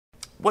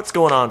What's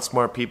going on,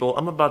 smart people?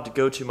 I'm about to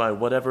go to my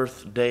whatever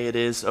day it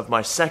is of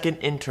my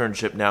second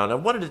internship now, and I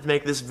wanted to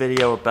make this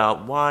video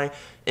about why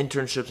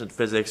internships in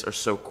physics are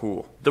so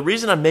cool. The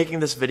reason I'm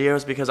making this video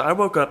is because I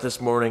woke up this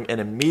morning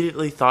and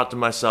immediately thought to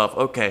myself,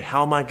 okay,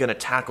 how am I going to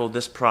tackle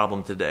this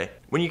problem today?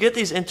 When you get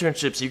these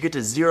internships, you get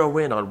to zero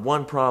in on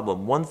one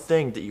problem, one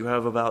thing that you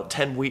have about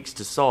 10 weeks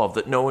to solve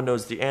that no one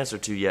knows the answer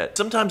to yet.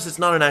 Sometimes it's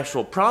not an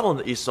actual problem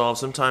that you solve,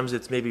 sometimes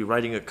it's maybe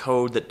writing a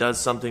code that does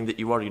something that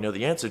you already know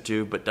the answer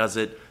to, but does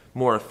it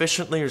more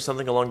efficiently or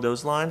something along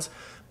those lines.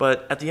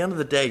 But at the end of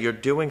the day, you're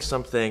doing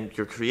something,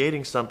 you're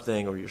creating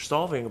something, or you're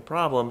solving a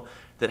problem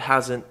that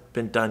hasn't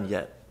been done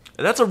yet.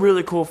 And that's a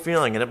really cool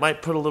feeling, and it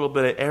might put a little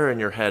bit of air in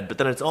your head, but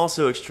then it's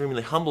also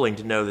extremely humbling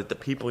to know that the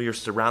people you're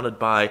surrounded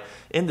by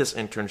in this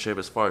internship,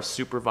 as far as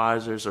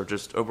supervisors or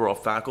just overall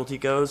faculty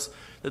goes,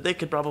 that they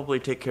could probably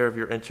take care of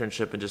your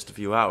internship in just a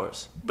few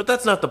hours. But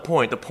that's not the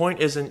point. The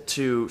point isn't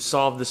to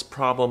solve this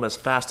problem as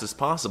fast as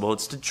possible.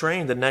 It's to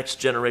train the next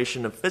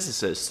generation of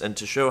physicists and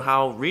to show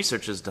how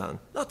research is done.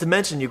 Not to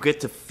mention you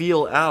get to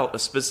feel out a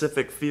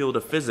specific field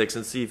of physics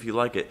and see if you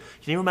like it.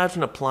 Can you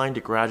imagine applying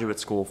to graduate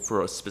school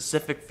for a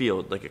specific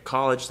field, like a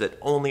college that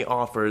only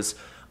offers,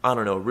 I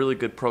don't know, a really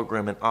good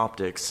program in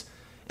optics,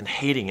 and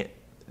hating it?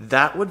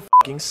 That would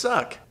fucking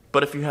suck.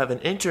 But if you have an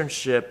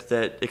internship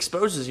that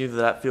exposes you to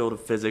that field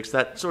of physics,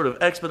 that sort of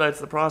expedites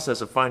the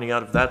process of finding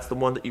out if that's the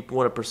one that you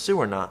want to pursue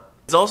or not.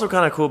 It's also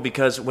kind of cool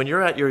because when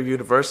you're at your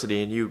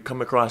university and you come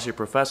across your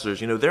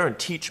professors, you know, they're in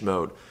teach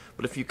mode.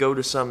 But if you go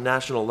to some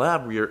national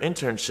lab where your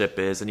internship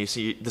is and you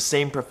see the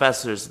same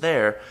professors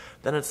there,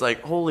 then it's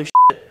like, holy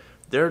shit,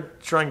 they're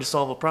trying to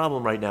solve a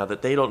problem right now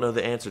that they don't know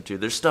the answer to.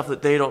 There's stuff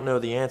that they don't know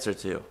the answer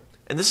to.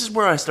 And this is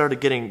where I started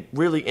getting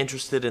really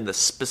interested in the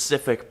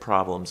specific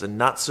problems and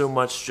not so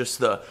much just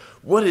the,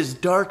 what is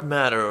dark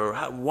matter, or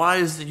why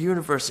is the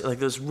universe, like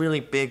those really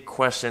big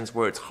questions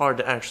where it's hard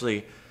to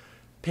actually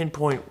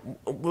pinpoint,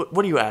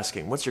 what are you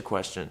asking? What's your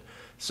question?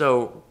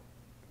 So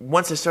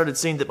once I started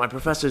seeing that my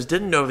professors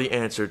didn't know the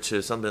answer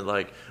to something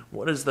like,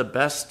 what is the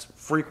best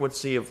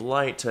frequency of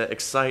light to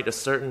excite a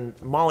certain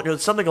molecule,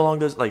 something along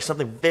those, like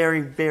something very,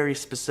 very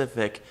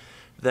specific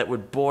that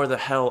would bore the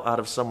hell out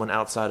of someone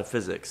outside of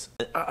physics.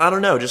 I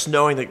don't know, just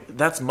knowing that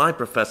that's my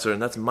professor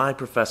and that's my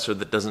professor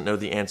that doesn't know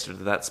the answer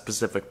to that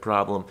specific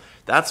problem,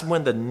 that's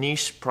when the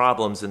niche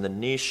problems and the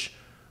niche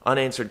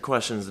unanswered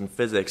questions in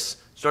physics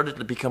started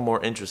to become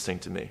more interesting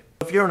to me.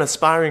 If you're an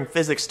aspiring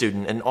physics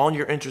student and all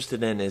you're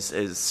interested in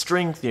is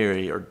string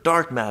theory or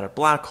dark matter,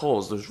 black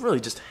holes, those really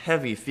just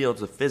heavy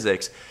fields of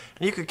physics,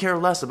 and you could care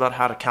less about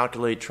how to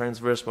calculate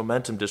transverse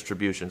momentum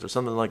distributions or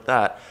something like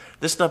that,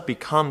 this stuff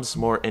becomes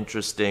more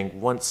interesting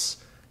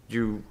once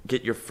you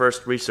get your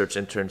first research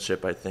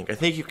internship, I think. I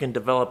think you can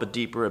develop a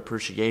deeper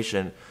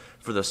appreciation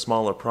for the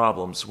smaller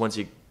problems once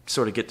you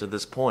sort of get to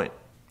this point.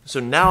 So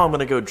now I'm going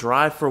to go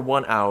drive for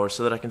 1 hour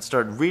so that I can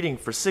start reading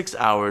for 6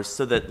 hours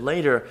so that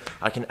later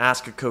I can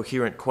ask a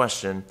coherent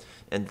question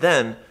and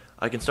then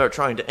I can start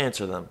trying to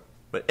answer them.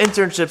 But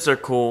internships are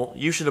cool.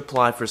 You should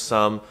apply for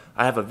some.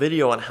 I have a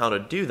video on how to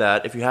do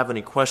that. If you have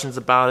any questions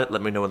about it,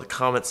 let me know in the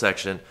comment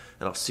section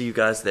and I'll see you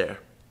guys there.